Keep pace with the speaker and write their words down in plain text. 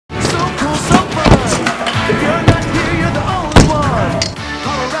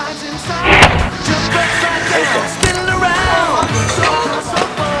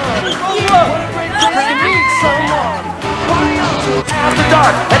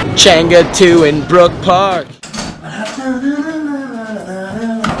Chenga 2 in Brook Park.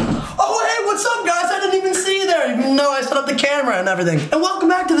 Oh, hey, what's up, guys? I didn't even see you there, even though I set up the camera and everything. And welcome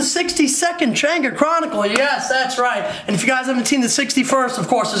back to the 62nd Chenga Chronicle. Yes, that's right. And if you guys haven't seen the 61st, of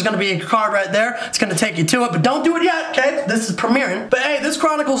course, there's going to be a card right there. It's going to take you to it, but don't do it yet, okay? This is premiering. But hey, this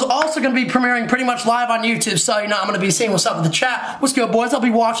Chronicle is also going to be premiering pretty much live on YouTube, so you know I'm going to be seeing what's up with the chat. What's good, boys? I'll be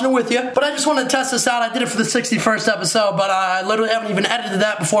watching it with you. But I just wanted to test this out. I did it for the 61st episode, but I literally haven't even edited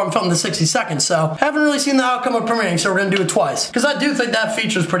that before I'm filming the 62nd, so haven't really seen the outcome of premiering, so we're going to do it twice. Because I do think that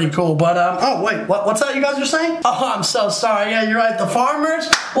feature's pretty cool, but oh wait, what's that you guys are saying? Oh, I'm so sorry. Yeah, you're right, the farmers.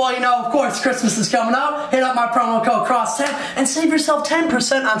 Well, you know, of course, Christmas is coming up. Hit up my promo code CROSS10 and save yourself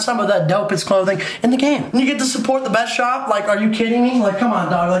 10% on some of the dopest clothing in the game. And you get to support the best shop. Like, are you kidding me? Like, come on,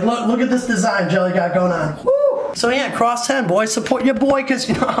 dog. Like, look at this design Jelly got going on. Woo! So yeah, CROSS10, boys. Support your boy, because,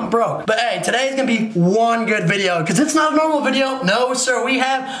 you know, I'm broke. But hey, today's going to be one good video, because it's not a normal video. No, sir. We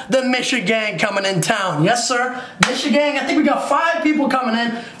have the MICHIGANG coming in town. Yes, sir. MICHIGANG. I think we got 5 people coming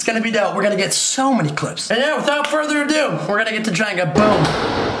in. It's going to be dope. We're going to get so many clips. And yeah, without further ado, we're going to get to Chenga. Boom.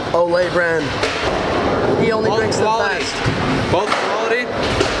 Olay brand. He only drinks the best. Both quality,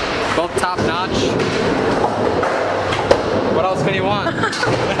 both top notch. What else can you want?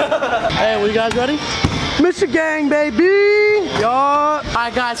 Hey, well, you guys ready? MICHIGANG, baby! Yo!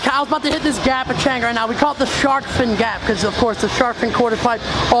 Alright, guys, I was about to hit this gap at Chenga right now. We call it the shark fin gap, because, of course, the shark fin quarter pipe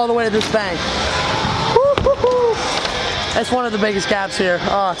all the way to this bank. Woo-hoo-hoo. It's one of the biggest gaps here.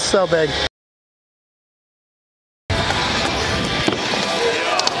 Oh, it's so big.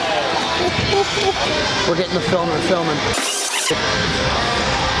 We're getting the film, we're filming.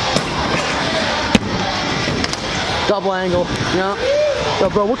 Double angle, yeah. Yo,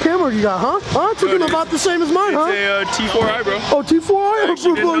 bro, what camera you got, huh? Huh? Took him about the same as mine, huh? It's a T4i, bro. Oh, T4i?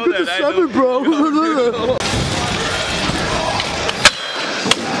 Oh, bro, get the 7, bro.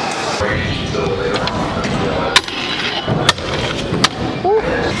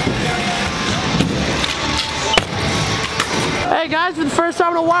 Hey guys, for the first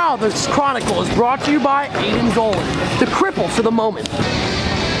time in a while, this Chronicle is brought to you by Aiden Dolan, the cripple for the moment.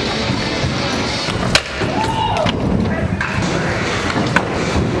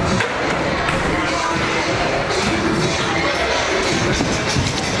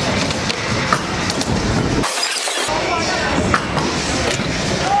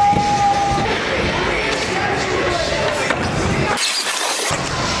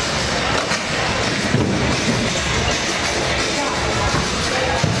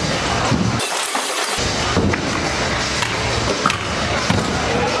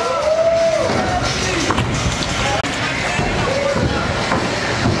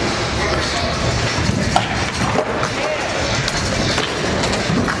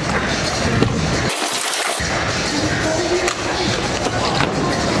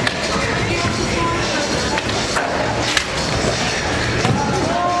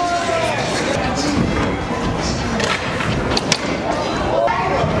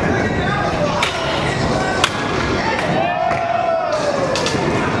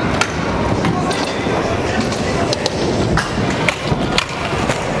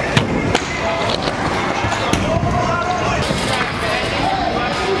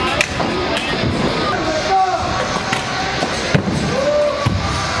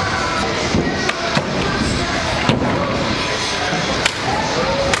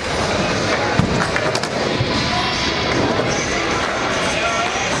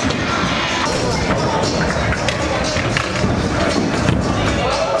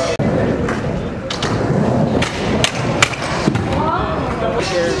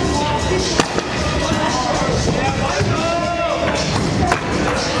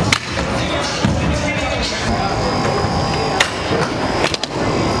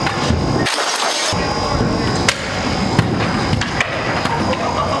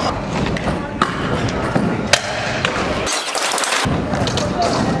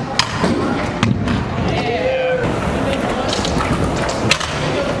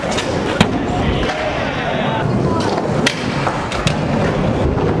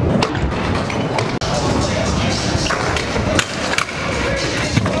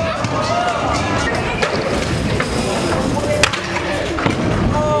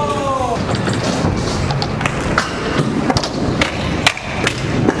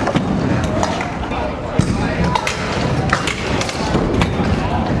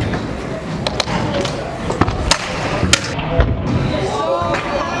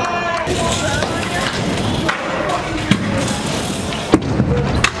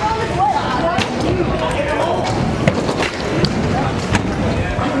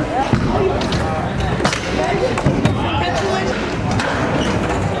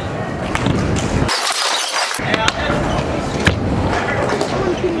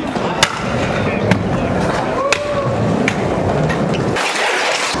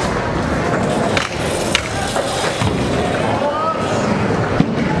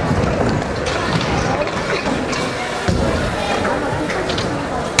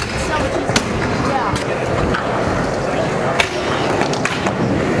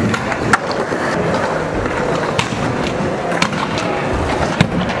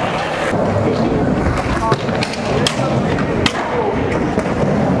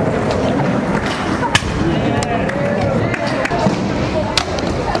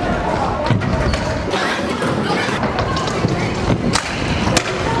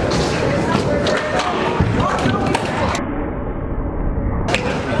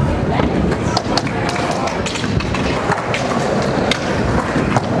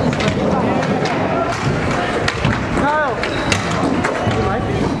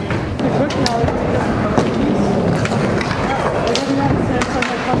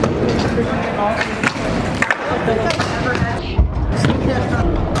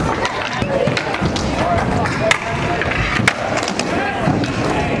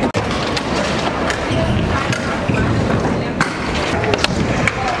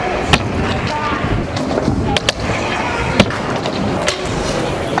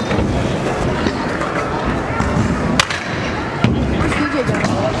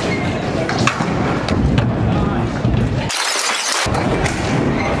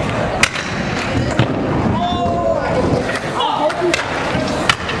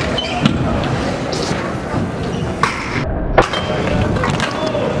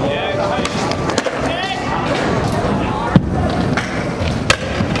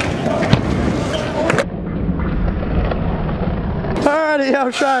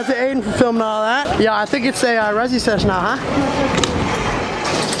 more shout out to Aiden for filming all that. Yeah, I think it's a resi session now, huh?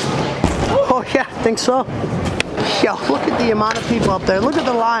 Oh yeah, I think so. Yo, look at the amount of people up there. Look at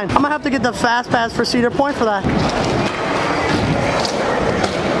the line. I'm gonna have to get the fast pass for Cedar Point for that.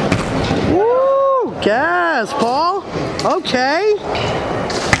 Woo! Gas, Paul. Okay.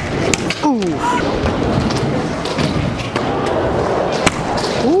 Ooh.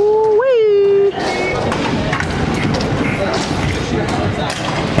 Ooh-wee.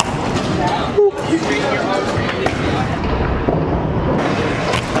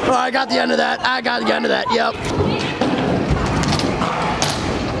 Oh, I got the end of that. I got the end of that. Yep.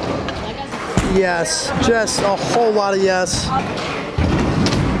 Yes. Just a whole lot of yes.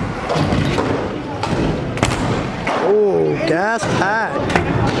 Oh, gas pack.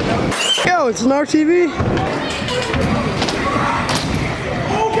 Yo, it's an RTV.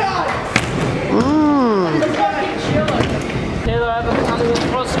 Oh, God. Taylor, I have a comment with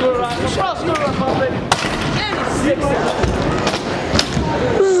pro screw run, pumping. And he's 6.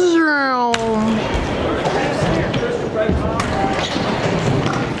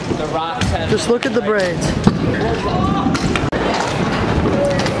 Just look at the braids.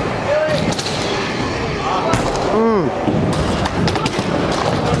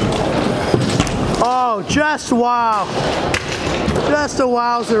 Oh, just wow. Just a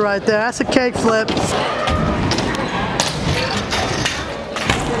wowzer right there. That's a cake flip.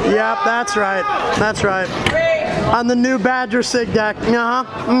 Yep, that's right. That's right. On the new Badger SIG deck. Show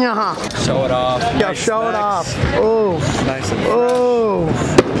it off. Yo, Nice show it specs. off. Oh. Nice and fresh. Oh.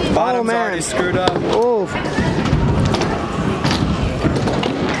 Bottom's man. already screwed up. Oh.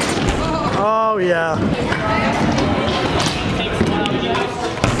 Oh yeah.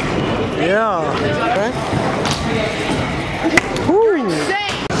 Yeah. Okay. Ooh.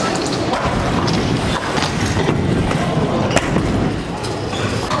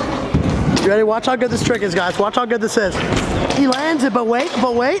 You ready? Watch how good this trick is, guys. Watch how good this is. He lands it, but wait.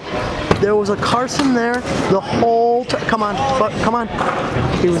 There was a Carson there the whole time. Come on, come on.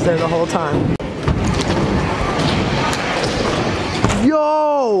 He was there the whole time.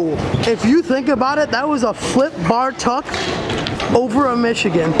 Yo! If you think about it, that was a flip bar tuck over a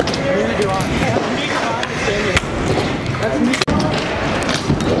Michigan.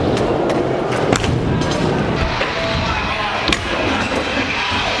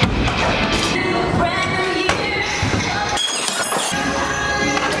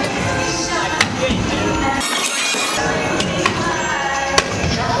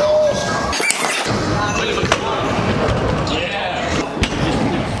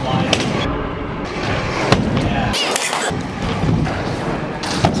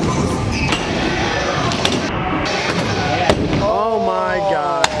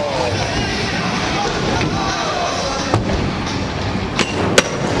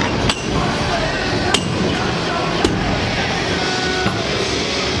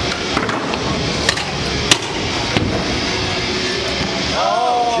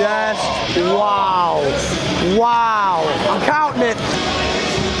 Wow. Wow. I'm counting it.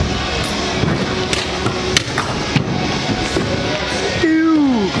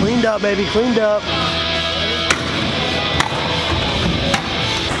 Ew. Cleaned up, baby. Cleaned up.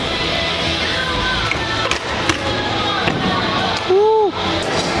 Woo.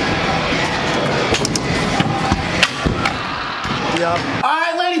 Yep.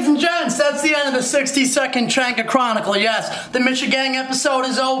 Alright, ladies and gents, that's the end of the 60-second Chenga Chronicle. Yes, the MICHIGANG episode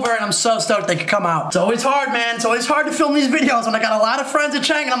is over, and I'm so stoked they could come out. It's always hard, man. It's always hard to film these videos when I got a lot of friends at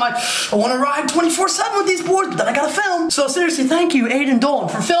Chenga, and I'm like, I want to ride 24/7 with these boys, but then I gotta film. So seriously, thank you, Aiden Dolan,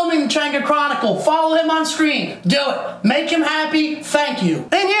 for filming the Chenga Chronicle. Follow him on screen. Do it. Make him happy. Thank you.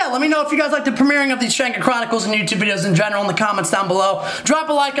 And yeah, let me know if you guys like the premiering of these Chenga Chronicles and YouTube videos in general in the comments down below. Drop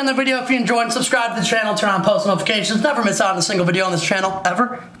a like on the video if you enjoyed, and subscribe to the channel, turn on post notifications. Never miss out on a single video on this channel,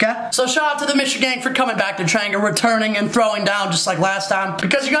 ever, okay? So shout out to the MICHIGANG for coming back to Chenga, returning and throwing down just like last time,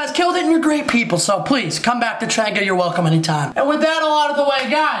 because you guys killed it and you're great people, so please, come back to Chenga, you're welcome anytime. And with that all out of the way,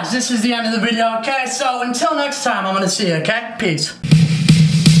 guys, this is the end of the video, okay? So until next time, I'm gonna see you, okay? Peace.